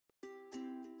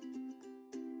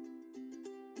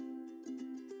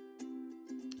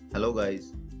Hello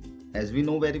guys, as we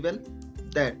know very well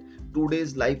that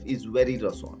today's life is very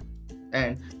rush on,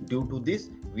 and due to this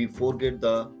we forget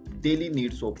the daily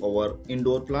needs of our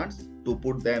indoor plants to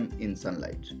put them in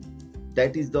sunlight.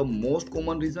 That is the most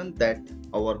common reason that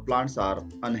our plants are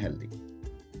unhealthy.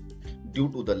 Due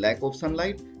to the lack of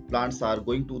sunlight, plants are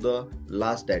going to the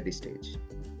last dead stage.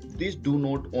 This do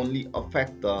not only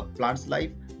affect the plant's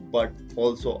life but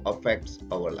also affects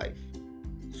our life.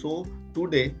 So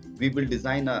today we will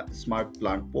design a smart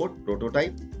plant pot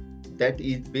prototype that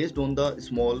is based on the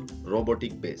small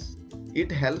robotic base.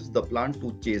 It helps the plant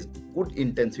to chase good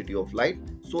intensity of light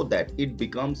so that it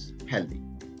becomes healthy.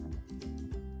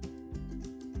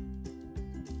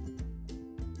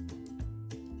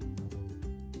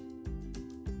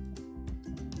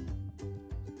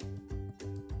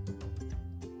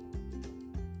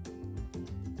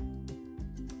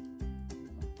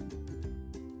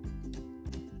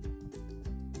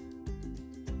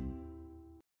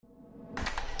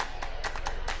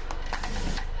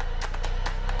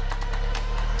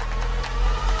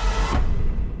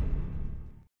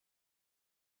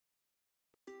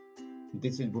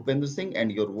 This is Bhupendra Singh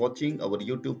and you're watching our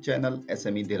YouTube channel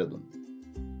SME Dehradun.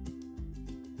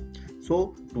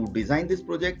 So to design this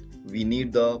project, we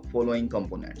need the following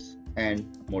components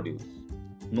and modules.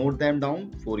 Note them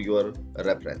down for your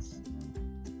reference.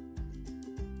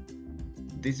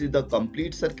 This is the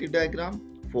complete circuit diagram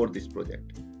for this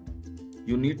project.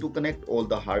 You need to connect all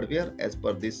the hardware as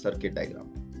per this circuit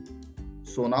diagram.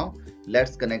 So now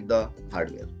let's connect the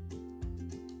hardware.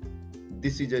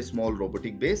 This is a small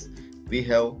robotic base we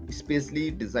have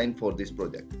specially designed for this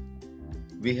project.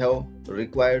 We have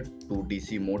required 2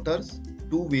 DC motors,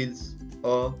 2 wheels,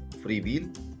 a free wheel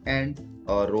and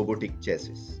a robotic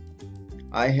chassis.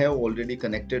 I have already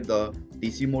connected the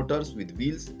DC motors with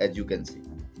wheels as you can see.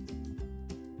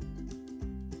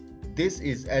 This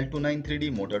is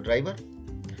L293D motor driver.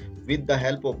 With the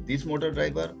help of this motor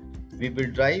driver, we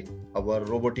will drive our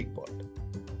robotic pot.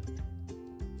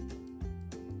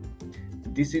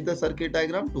 This is the circuit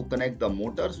diagram to connect the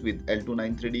motors with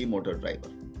L293D motor driver.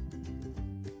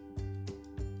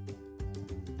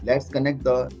 Let's connect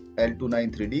the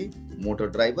L293D motor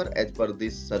driver as per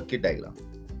this circuit diagram.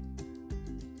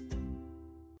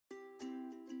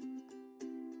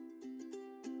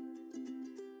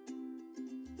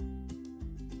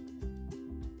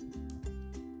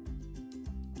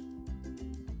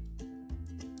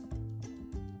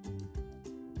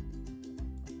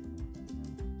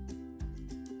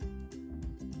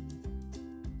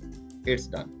 It's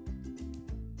done.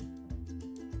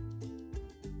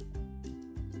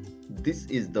 This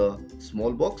is the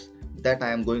small box that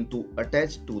I am going to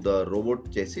attach to the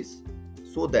robot chassis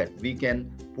so that we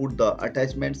can put the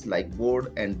attachments like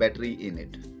board and battery in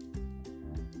it.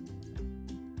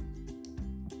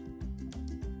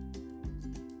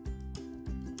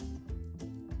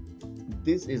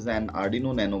 This is an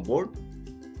Arduino Nano board.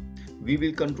 We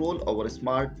will control our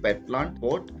smart pet plant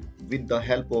pot with the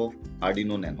help of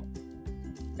Arduino Nano.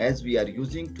 As we are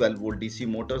using 12 volt DC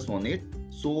motors on it,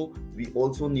 so we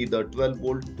also need a 12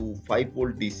 volt to 5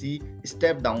 volt DC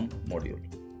step down module.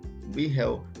 We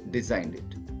have designed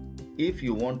it. If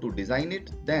you want to design it,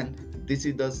 then this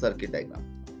is the circuit diagram.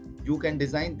 You can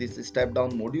design this step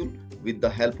down module with the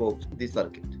help of this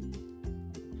circuit.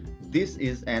 This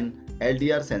is an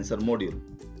LDR sensor module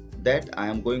that I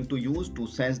am going to use to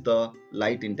sense the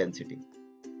light intensity.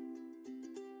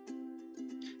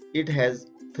 It has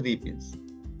 3 pins: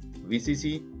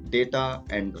 VCC, data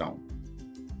and ground.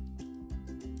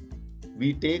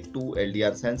 We take 2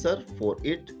 LDR sensor for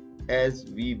it as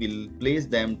we will place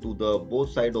them to the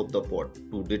both side of the pot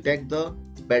to detect the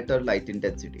better light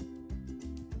intensity.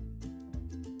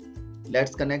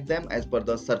 Let's connect them as per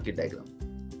the circuit diagram.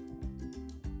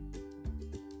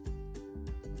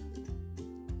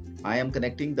 I am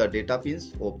connecting the data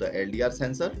pins of the LDR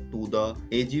sensor to the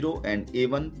A0 and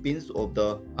A1 pins of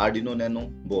the Arduino Nano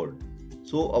board.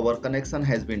 So our connection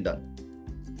has been done.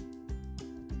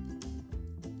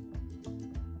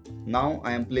 Now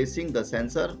I am placing the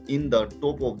sensor in the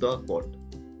top of the pot.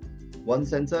 One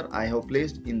sensor I have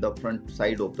placed in the front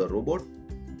side of the robot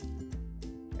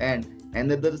and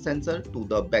another sensor to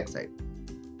the back side.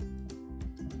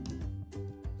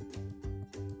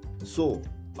 So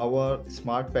our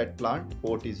smart pet plant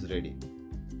pot is ready.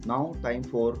 Now time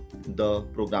for the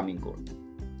programming code.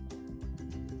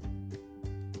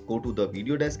 Go to the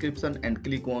video description and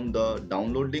click on the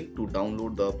download link to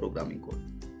download the programming code.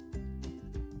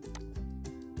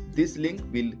 This link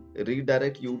will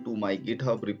redirect you to my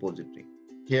GitHub repository.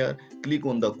 Here, click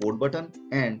on the code button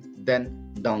and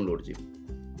then download zip.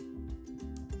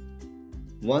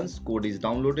 Once code is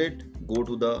downloaded, go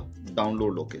to the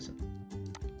download location.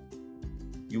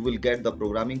 You will get the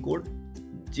programming code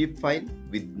zip file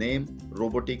with name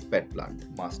Robotic Pet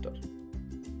Plant Master.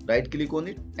 Right click on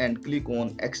it and click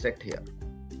on extract here.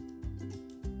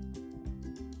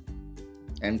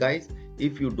 And guys,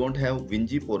 if you don't have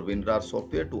WinZip or WinRAR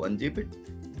software to unzip it,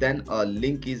 then a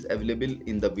link is available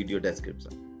in the video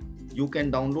description. You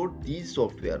can download these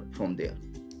software from there.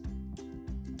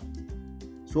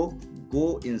 So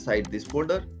go inside this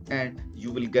folder and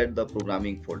you will get the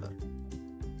programming folder.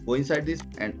 Go inside this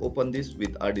and open this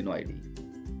with Arduino IDE.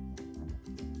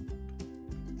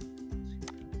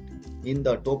 In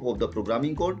the top of the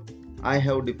programming code, I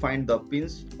have defined the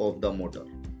pins of the motor.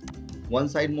 One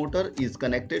side motor is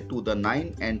connected to the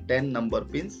 9 and 10 number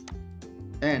pins,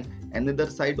 and another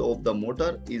side of the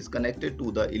motor is connected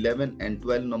to the 11 and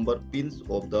 12 number pins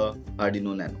of the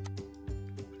Arduino Nano.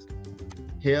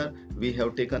 Here we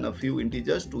have taken a few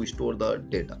integers to store the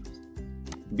data.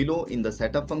 Below in the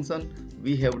setup function,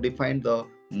 we have defined the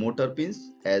motor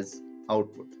pins as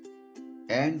output,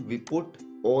 and we put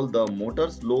all the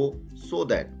motors low so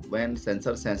that when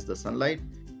sensor sense the sunlight,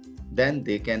 then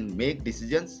they can make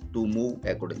decisions to move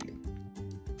accordingly.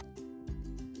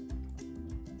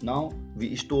 Now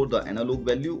we store the analog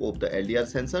value of the LDR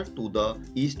sensor to the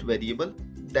east variable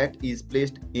that is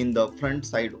placed in the front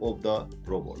side of the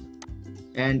robot,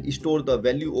 and store the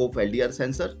value of LDR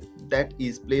sensor that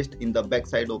is placed in the back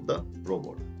side of the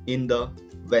robot in the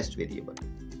west variable.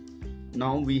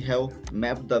 Now we have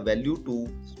mapped the value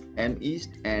to M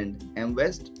east and M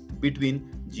west between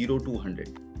 0 to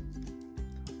 100.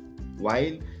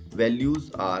 While values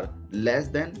are less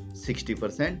than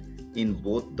 60% in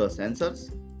both the sensors,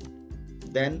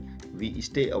 then we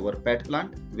stay our pet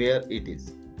plant where it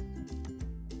is.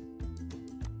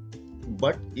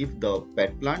 But if the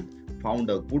pet plant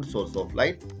found a good source of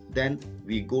light, then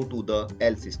we go to the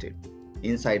else state.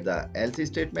 Inside the else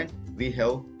statement, we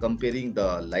have comparing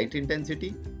the light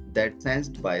intensity that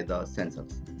sensed by the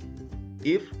sensors.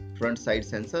 If front side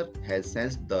sensor has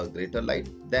sensed the greater light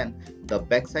than the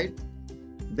back side,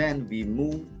 then we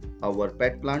move our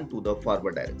pet plant to the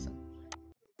forward direction.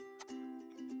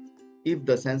 If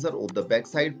the sensor of the back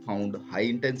side found high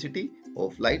intensity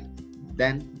of light,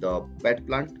 then the pet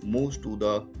plant moves to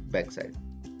the back side.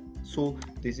 So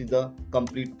this is the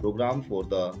complete program for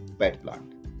the pet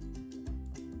plant.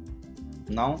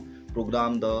 Now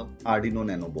program the Arduino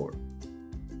Nano board.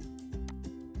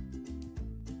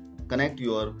 Connect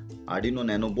your Arduino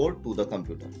Nano board to the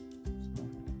computer.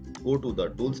 Go to the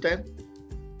Tools tab.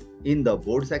 In the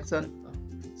board section,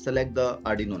 select the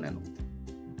Arduino Nano.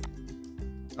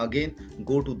 Again,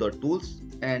 go to the Tools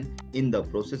and in the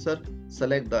processor,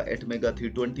 select the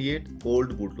ATmega328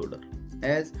 old bootloader,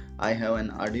 as I have an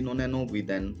Arduino Nano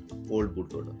with an old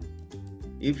bootloader.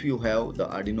 If you have the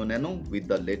Arduino Nano with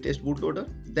the latest bootloader,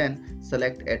 then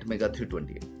select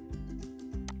ATmega328.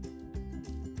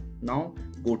 Now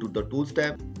go to the Tools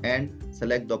tab and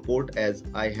select the port as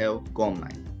I have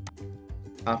COM9.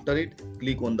 After it,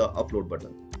 click on the Upload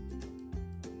button.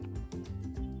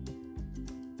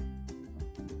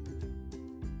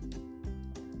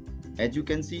 As you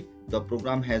can see, the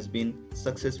program has been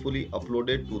successfully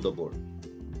uploaded to the board.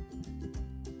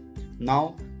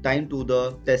 Now, time to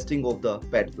the testing of the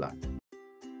pet plant.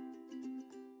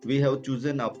 We have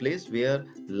chosen a place where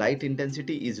light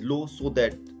intensity is low so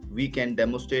that we can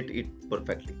demonstrate it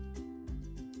perfectly.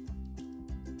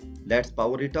 Let's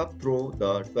power it up through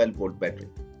the 12-volt battery.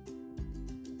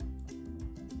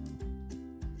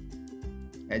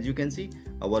 As you can see,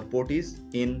 our port is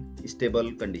in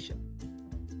stable condition.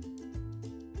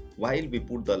 While we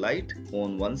put the light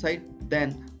on one side,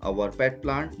 then our pet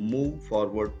plant move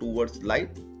forward towards light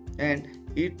and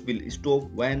it will stop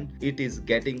when it is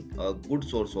getting a good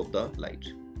source of the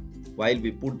light. While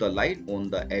we put the light on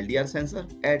the LDR sensor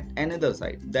at another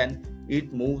side, then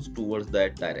it moves towards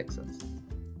that direction.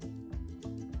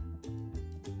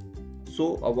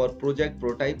 So our project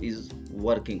prototype is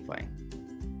working fine.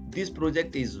 This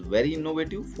project is very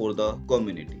innovative for the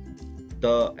community.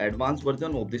 The advanced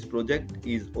version of this project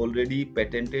is already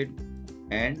patented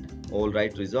and all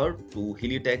right reserved to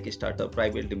HillyTech Starter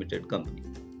Pvt Ltd company.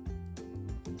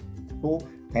 So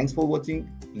thanks for watching.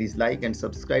 Please like and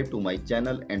subscribe to my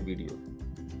channel and video.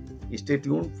 Stay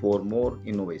tuned for more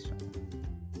innovation.